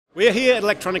We are here at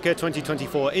Electronica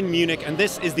 2024 in Munich, and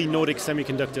this is the Nordic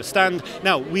Semiconductor stand.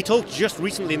 Now, we talked just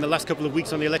recently in the last couple of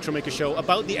weeks on the Electromaker Show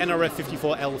about the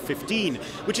nRF54L 15,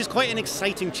 which is quite an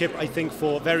exciting chip, I think,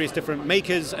 for various different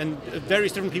makers and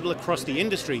various different people across the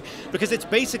industry, because it's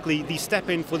basically the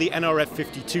step-in for the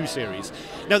nRF52 series.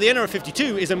 Now, the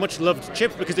nRF52 is a much-loved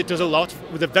chip because it does a lot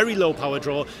with a very low power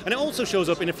draw, and it also shows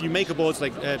up in a few maker boards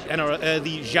like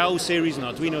the Xiao series and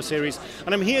Arduino series.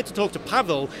 And I'm here to talk to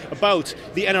Pavel about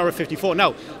the nRF54.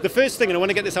 Now, the first thing, and I want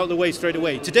to get this out of the way straight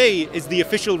away, today is the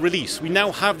official release. We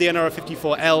now have the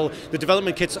nRF54L, the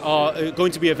development kits are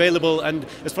going to be available, and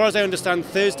as far as I understand,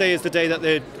 Thursday is the day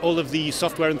that all of the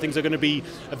software and things are going to be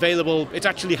available. It's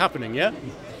actually happening, yeah?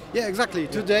 Yeah, exactly.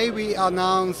 Today we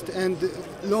announced and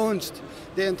launched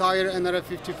the entire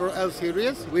nRF54L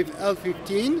series with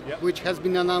L15, yep, which has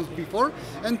been announced before,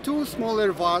 and two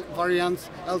smaller variants,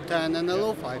 L10 and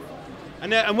L05.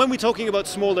 And when we're talking about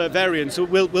smaller variants,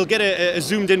 we'll get a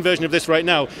zoomed-in version of this right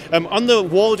now. On the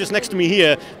wall just next to me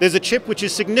here, there's a chip which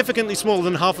is significantly smaller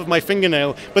than half of my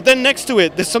fingernail, but then next to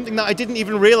it, there's something that I didn't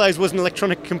even realize was an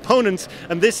electronic component,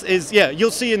 and this is, yeah, you'll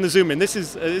see in the zoom-in, this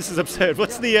is absurd. What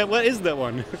is that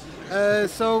one?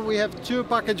 So we have two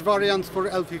package variants for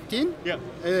L15, yep,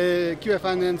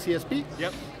 QFN and CSP,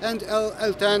 yep, and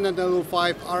L10 and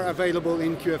L05 are available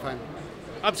in QFN.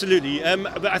 Absolutely,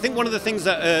 but I think one of the things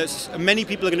that many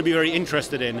people are going to be very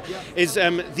interested in is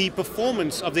the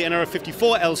performance of the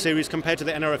nRF54L series compared to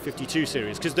the nRF52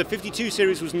 series, because the 52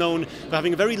 series was known for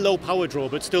having a very low power draw,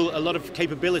 but still a lot of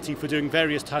capability for doing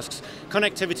various tasks,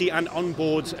 connectivity and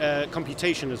onboard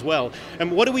computation as well.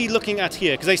 And what are we looking at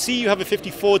here? Because I see you have a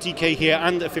 54 DK here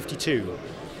and a 52.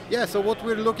 Yeah, so what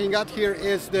we're looking at here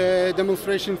is the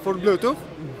demonstration for Bluetooth,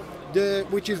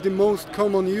 which is the most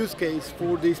common use case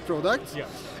for these products. Yeah.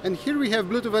 And here we have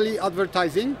Bluetooth LE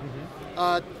advertising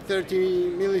at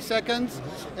 30 milliseconds.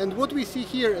 And what we see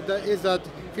here is that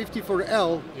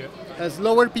 54L has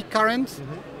lower peak current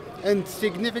and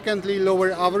significantly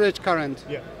lower average current,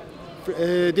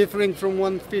 differing from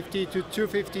 150 to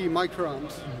 250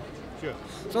 microamps. Sure.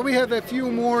 So we have a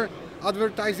few more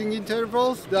advertising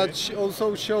intervals that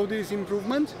also show this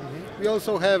improvement. We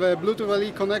also have a Bluetooth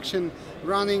LE connection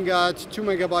running at 2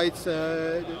 megabits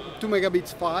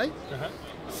PHY.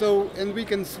 So, and we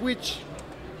can switch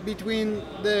between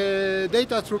the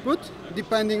data throughput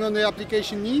depending on the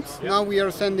application needs. Now we are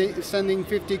sending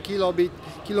 50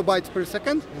 kilobytes per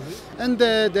second, and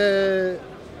the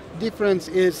difference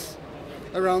is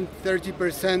around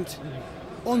 30%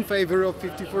 on favor of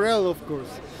 54L, of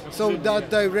course. So that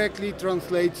directly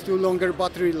translates to longer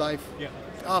battery life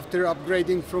after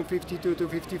upgrading from 52 to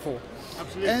 54.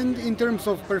 Absolutely. And in terms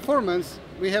of performance,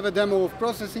 we have a demo of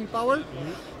processing power.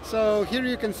 So here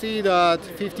you can see that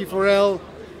 54L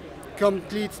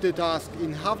completes the task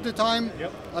in half the time,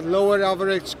 at lower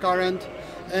average current,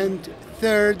 and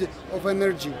third of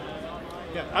energy.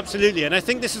 Yeah, absolutely, and I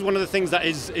think this is one of the things that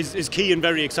is key and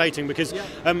very exciting, because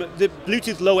the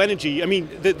Bluetooth low energy, I mean,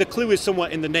 the clue is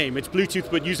somewhat in the name. It's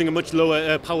Bluetooth but using a much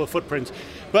lower power footprint.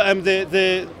 But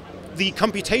the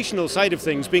computational side of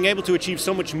things, being able to achieve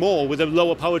so much more with a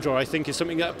lower power draw, I think is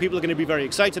something that people are going to be very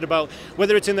excited about,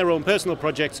 whether it's in their own personal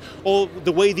projects or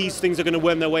the way these things are going to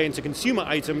worm their way into consumer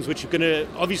items, which are going to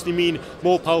obviously mean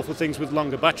more powerful things with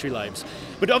longer battery lives.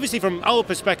 But obviously from our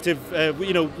perspective,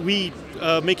 you know, we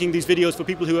are making these videos for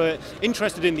people who are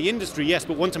interested in the industry, yes,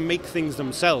 but want to make things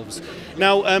themselves.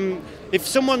 Now, if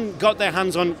someone got their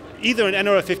hands on either an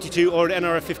nRF52 or an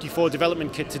nRF54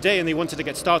 development kit today and they wanted to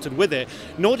get started with it,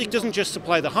 Nordic doesn't just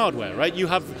supply the hardware, right? You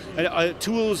have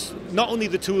tools, not only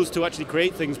the tools to actually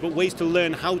create things, but ways to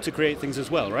learn how to create things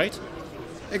as well, right?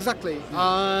 Exactly.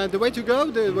 The way to go,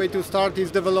 the way to start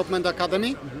is Development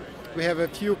Academy. We have a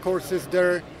few courses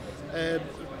there.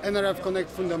 nRF Connect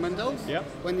Fundamentals,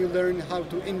 when you learn how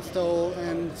to install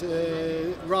and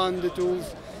run the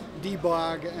tools,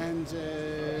 debug and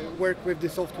work with the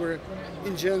software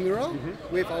in general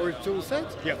with our tool set.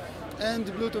 And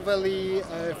Bluetooth LE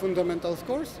Fundamentals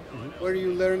course, where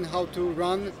you learn how to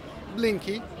run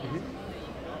Blinky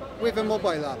with a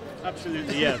mobile app.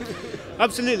 Absolutely, yeah.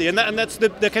 Absolutely, and that's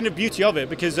the kind of beauty of it,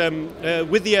 because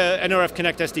with the nRF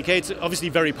Connect SDK, it's obviously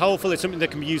very powerful. It's something that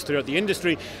can be used throughout the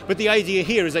industry, but the idea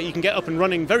here is that you can get up and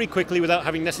running very quickly without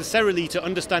having necessarily to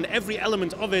understand every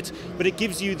element of it, but it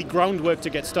gives you the groundwork to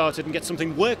get started and get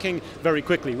something working very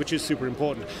quickly, which is super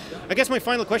important. I guess my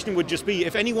final question would just be,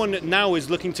 if anyone now is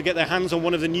looking to get their hands on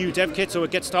one of the new dev kits or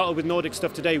get started with Nordic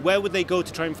stuff today, where would they go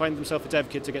to try and find themselves a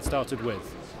dev kit to get started with?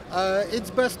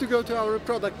 It's best to go to our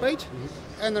product page,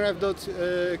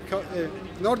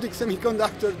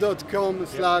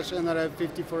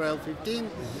 nordicsemiconductor.com/nRF54L15,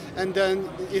 and then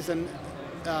is an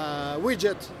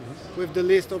widget with the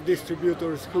list of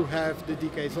distributors who have the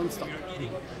DKs on stock.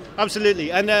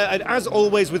 Absolutely, and as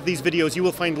always with these videos, you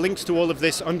will find links to all of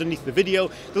this underneath the video.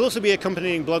 There'll also be an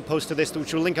accompanying blog post to this,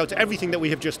 which will link out to everything that we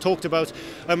have just talked about.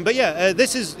 But yeah,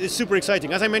 this is super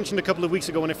exciting. As I mentioned a couple of weeks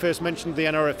ago when I first mentioned the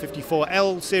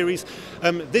nRF54L series,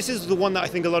 this is the one that I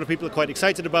think a lot of people are quite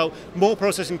excited about. More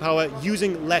processing power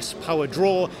using less power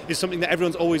draw is something that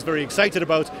everyone's always very excited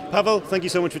about. Pavel, thank you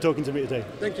so much for talking to me today.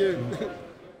 Thank you.